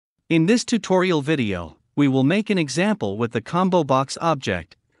In this tutorial video, we will make an example with the Combobox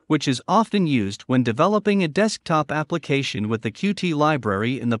object, which is often used when developing a desktop application with the Qt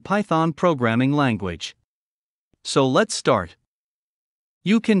library in the Python programming language. So let's start.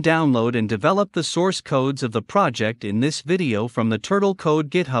 You can download and develop the source codes of the project in this video from the Turtle Code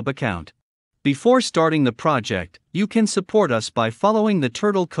GitHub account. Before starting the project, you can support us by following the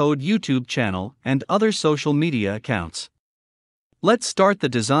Turtle Code YouTube channel and other social media accounts. Let's start the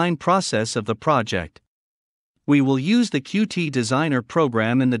design process of the project. We will use the Qt Designer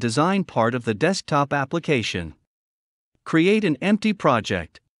program in the design part of the desktop application. Create an empty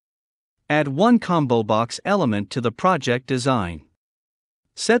project. Add one Combobox element to the project design.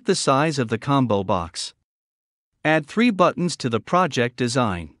 Set the size of the Combobox. Add 3 buttons to the project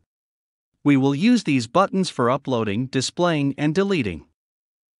design. We will use these buttons for uploading, displaying, and deleting.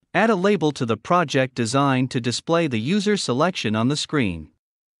 Add a label to the project design to display the user selection on the screen.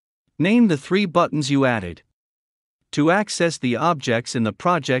 Name the 3 buttons you added. To access the objects in the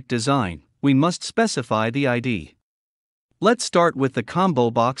project design, we must specify the ID. Let's start with the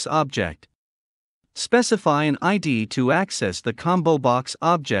Combobox object. Specify an ID to access the Combobox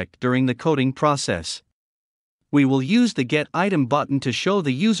object during the coding process. We will use the getItem button to show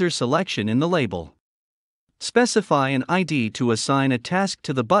the user selection in the label. Specify an ID to assign a task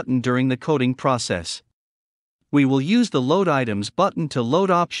to the button during the coding process. We will use the loadItems button to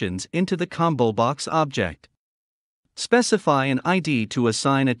load options into the Combobox object. Specify an ID to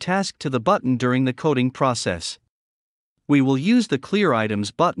assign a task to the button during the coding process. We will use the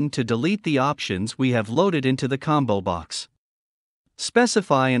clearItems button to delete the options we have loaded into the Combobox.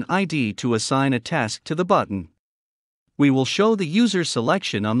 Specify an ID to assign a task to the button. We will show the user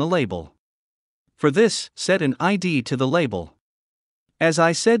selection on the label. For this, set an ID to the label. As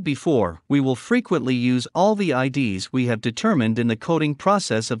I said before, we will frequently use all the IDs we have determined in the coding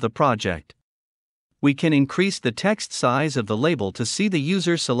process of the project. We can increase the text size of the label to see the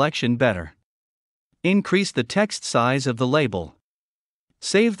user selection better. Increase the text size of the label.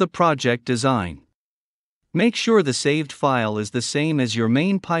 Save the project design. Make sure the saved file is the same as your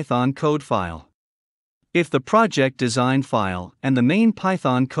main Python code file. If the project design file and the main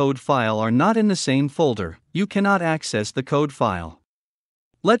Python code file are not in the same folder, you cannot access the code file.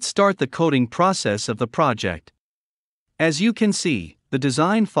 Let's start the coding process of the project. As you can see, the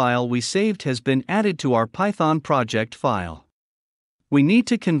design file we saved has been added to our Python project file. We need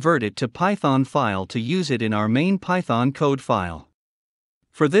to convert it to Python file to use it in our main Python code file.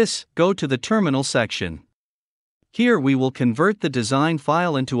 For this, go to the terminal section. Here we will convert the design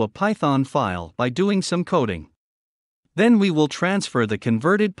file into a Python file by doing some coding. Then we will transfer the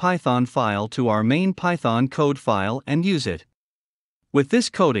converted Python file to our main Python code file and use it. With this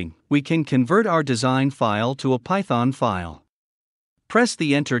coding, we can convert our design file to a Python file. Press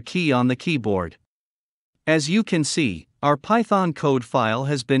the Enter key on the keyboard. As you can see, our Python code file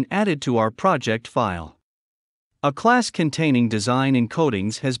has been added to our project file. A class containing design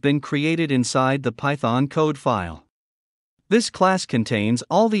encodings has been created inside the Python code file. This class contains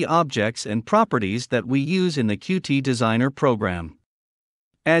all the objects and properties that we use in the Qt Designer program.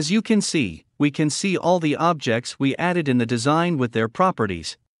 As you can see, we can see all the objects we added in the design with their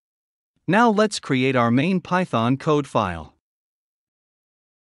properties. Now let's create our main Python code file.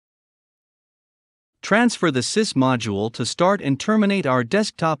 Transfer the sys module to start and terminate our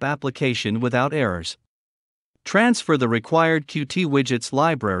desktop application without errors. Transfer the required Qt widgets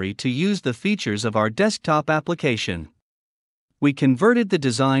library to use the features of our desktop application. We converted the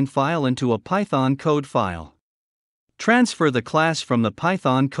design file into a Python code file. Transfer the class from the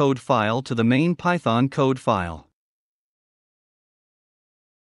Python code file to the main Python code file.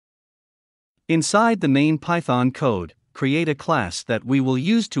 Inside the main Python code, create a class that we will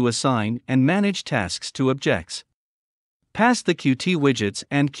use to assign and manage tasks to objects. Pass the Qt widgets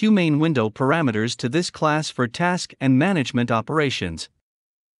and QMain window parameters to this class for task and management operations.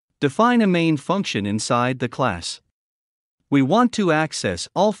 Define a main function inside the class. We want to access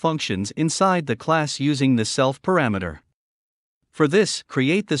all functions inside the class using the self parameter. For this,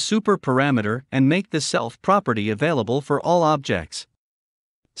 create the super parameter and make the self property available for all objects.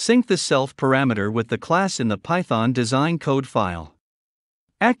 Sync the self parameter with the class in the Python design code file.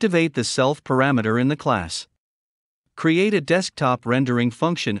 Activate the self parameter in the class. Create a desktop rendering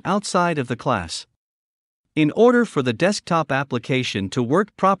function outside of the class. In order for the desktop application to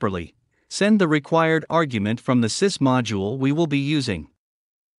work properly, send the required argument from the sys module we will be using.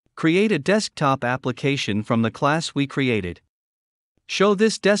 Create a desktop application from the class we created. Show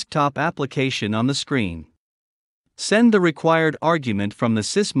this desktop application on the screen. Send the required argument from the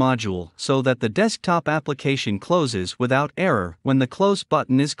sys module so that the desktop application closes without error when the close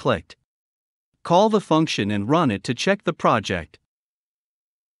button is clicked. Call the function and run it to check the project.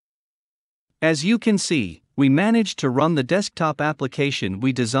 As you can see, we managed to run the desktop application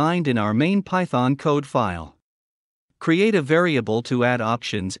we designed in our main Python code file. Create a variable to add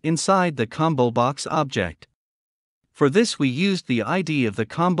options inside the Combobox object. For this we used the ID of the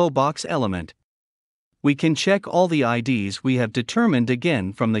Combobox element. We can check all the IDs we have determined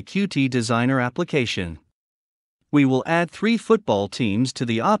again from the Qt Designer application. We will add 3 football teams to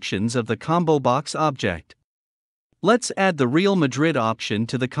the options of the Combobox object. Let's add the Real Madrid option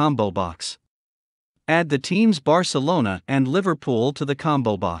to the Combobox. Add the teams Barcelona and Liverpool to the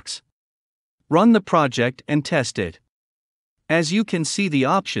Combobox. Run the project and test it. As you can see, the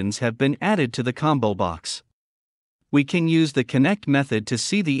options have been added to the Combobox. We can use the connect method to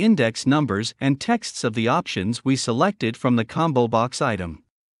see the index numbers and texts of the options we selected from the Combobox item.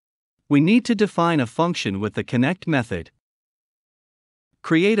 We need to define a function with the connect method.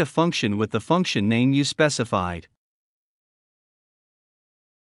 Create a function with the function name you specified.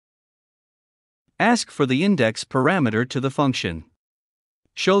 Ask for the index parameter to the function.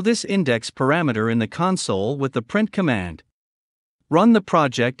 Show this index parameter in the console with the print command. Run the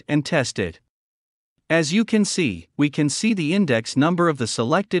project and test it. As you can see, we can see the index number of the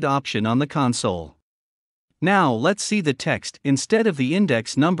selected option on the console. Now let's see the text instead of the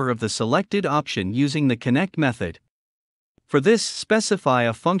index number of the selected option using the connect method. For this, specify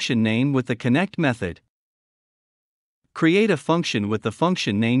a function name with the connect method. Create a function with the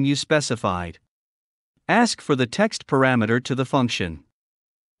function name you specified. Ask for the text parameter to the function.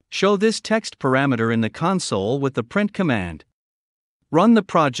 Show this text parameter in the console with the print command. Run the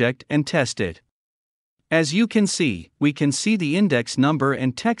project and test it. As you can see, we can see the index number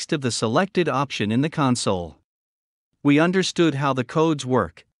and text of the selected option in the console. We understood how the codes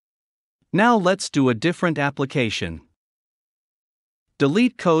work. Now let's do a different application.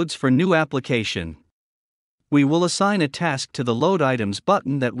 Delete codes for new application. We will assign a task to the Load Items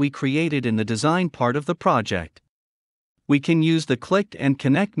button that we created in the design part of the project. We can use the clicked and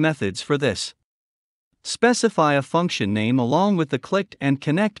connect methods for this. Specify a function name along with the clicked and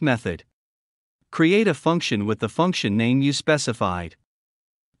connect method. Create a function with the function name you specified.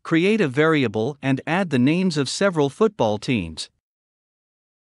 Create a variable and add the names of several football teams.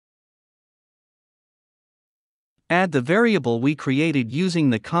 Add the variable we created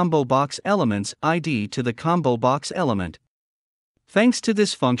using the Combobox element's ID to the Combobox element. Thanks to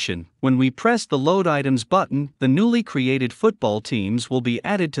this function, when we press the Load Items button, the newly created football teams will be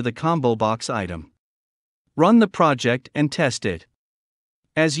added to the Combobox item. Run the project and test it.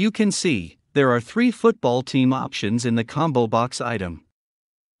 As you can see, there are 3 football team options in the Combobox item.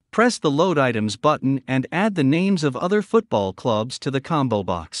 Press the Load Items button and add the names of other football clubs to the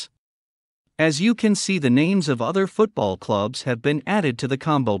Combobox. As you can see, the names of other football clubs have been added to the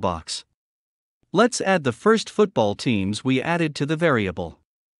Combobox. Let's add the first football teams we added to the variable.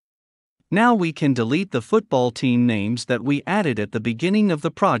 Now we can delete the football team names that we added at the beginning of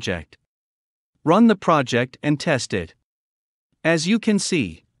the project. Run the project and test it. As you can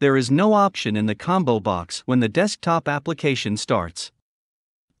see, there is no option in the Combobox when the desktop application starts.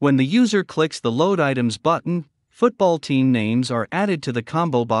 When the user clicks the Load Items button, football team names are added to the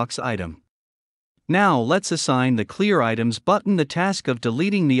Combobox item. Now let's assign the Clear Items button the task of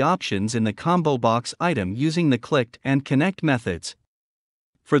deleting the options in the Combobox item using the clicked and connect methods.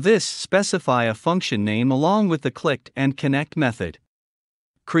 For this, specify a function name along with the clicked and connect method.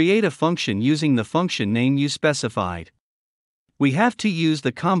 Create a function using the function name you specified. We have to use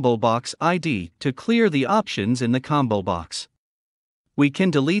the Combobox ID to clear the options in the Combobox. We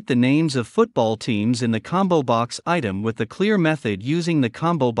can delete the names of football teams in the Combobox item with the clear method using the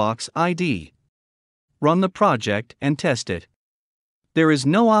Combobox ID. Run the project and test it. There is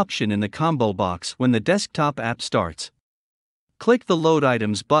no option in the Combobox when the desktop app starts. Click the Load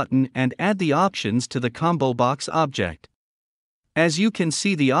Items button and add the options to the Combobox object. As you can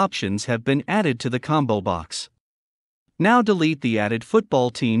see, the options have been added to the Combobox. Now delete the added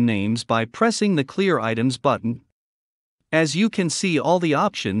football team names by pressing the Clear Items button. As you can see, all the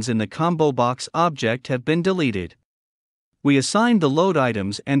options in the Combobox object have been deleted. We assigned the Load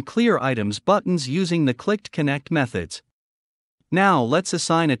Items and Clear Items buttons using the clicked connect methods. Now let's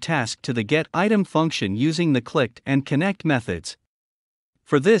assign a task to the Get Item function using the clicked and connect methods.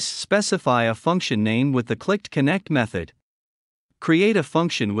 For this, specify a function name with the clicked connect method. Create a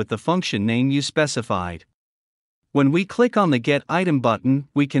function with the function name you specified. When we click on the Get Item button,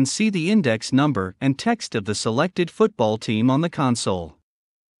 we can see the index number and text of the selected football team on the console.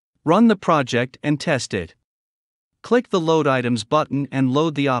 Run the project and test it. Click the Load Items button and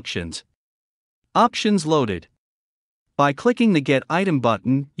load the options. Options loaded. By clicking the Get Item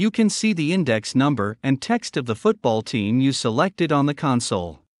button, you can see the index number and text of the football team you selected on the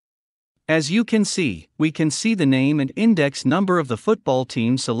console. As you can see, we can see the name and index number of the football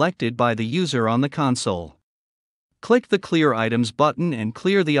team selected by the user on the console. Click the Clear Items button and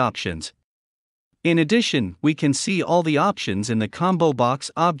clear the options. In addition, we can see all the options in the Combobox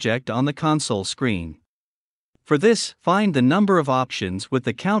object on the console screen. For this, find the number of options with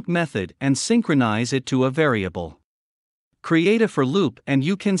the count method and synchronize it to a variable. Create a for loop and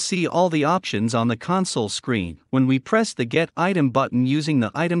you can see all the options on the console screen when we press the Get Item button using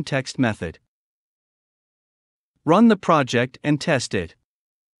the item text method. Run the project and test it.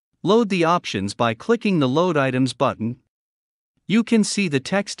 Load the options by clicking the Load Items button. You can see the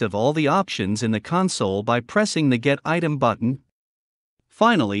text of all the options in the console by pressing the Get Item button.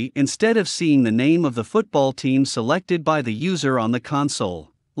 Finally, instead of seeing the name of the football team selected by the user on the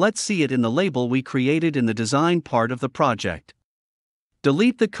console, let's see it in the label we created in the design part of the project.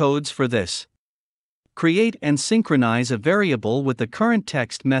 Delete the codes for this. Create and synchronize a variable with the current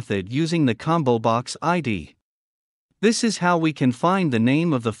text method using the Combobox ID. This is how we can find the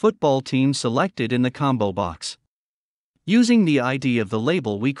name of the football team selected in the Combobox. Using the ID of the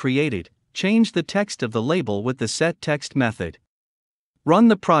label we created, change the text of the label with the setText method. Run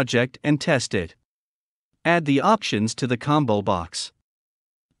the project and test it. Add the options to the Combobox.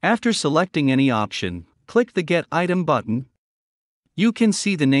 After selecting any option, click the Get Item button. You can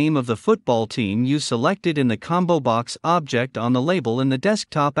see the name of the football team you selected in the Combobox object on the label in the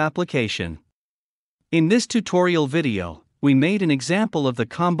desktop application. In this tutorial video, we made an example of the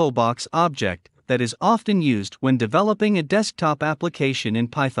Combobox object that is often used when developing a desktop application in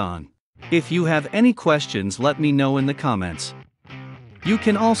Python. If you have any questions, let me know in the comments. You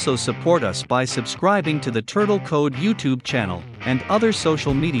can also support us by subscribing to the Turtle Code YouTube channel and other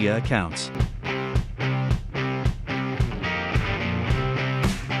social media accounts.